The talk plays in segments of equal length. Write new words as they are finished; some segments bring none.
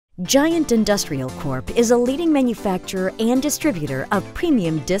Giant Industrial Corp is a leading manufacturer and distributor of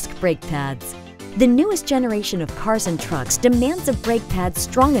premium disc brake pads. The newest generation of cars and trucks demands a brake pad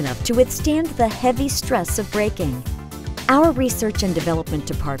strong enough to withstand the heavy stress of braking. Our research and development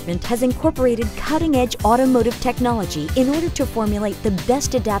department has incorporated cutting-edge automotive technology in order to formulate the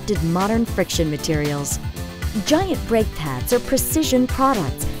best adapted modern friction materials. Giant brake pads are precision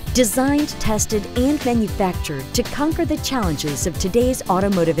products designed, tested, and manufactured to conquer the challenges of today's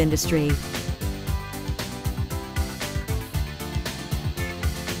automotive industry.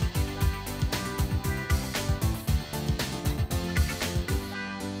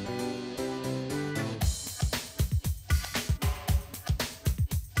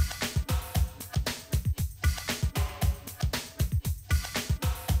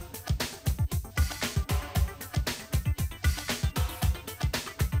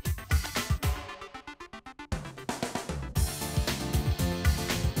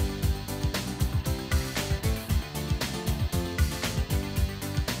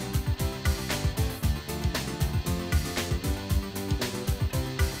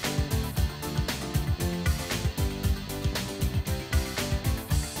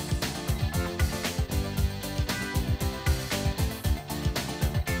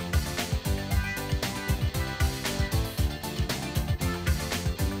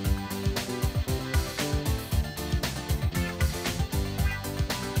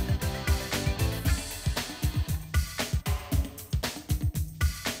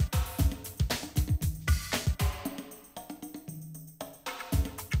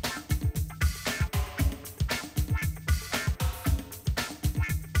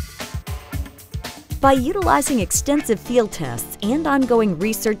 By utilizing extensive field tests and ongoing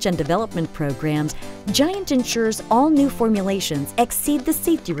research and development programs, Giant ensures all new formulations exceed the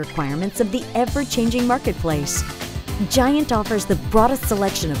safety requirements of the ever-changing marketplace. Giant offers the broadest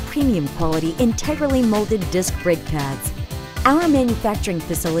selection of premium quality integrally molded disc brake pads. Our manufacturing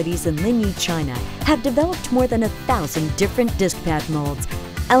facilities in Linyi, China have developed more than 1,000 different disc pad molds,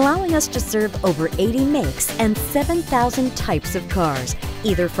 allowing us to serve over 80 makes and 7,000 types of cars,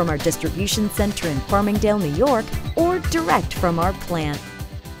 either from our distribution center in Farmingdale, New York, or direct from our plant.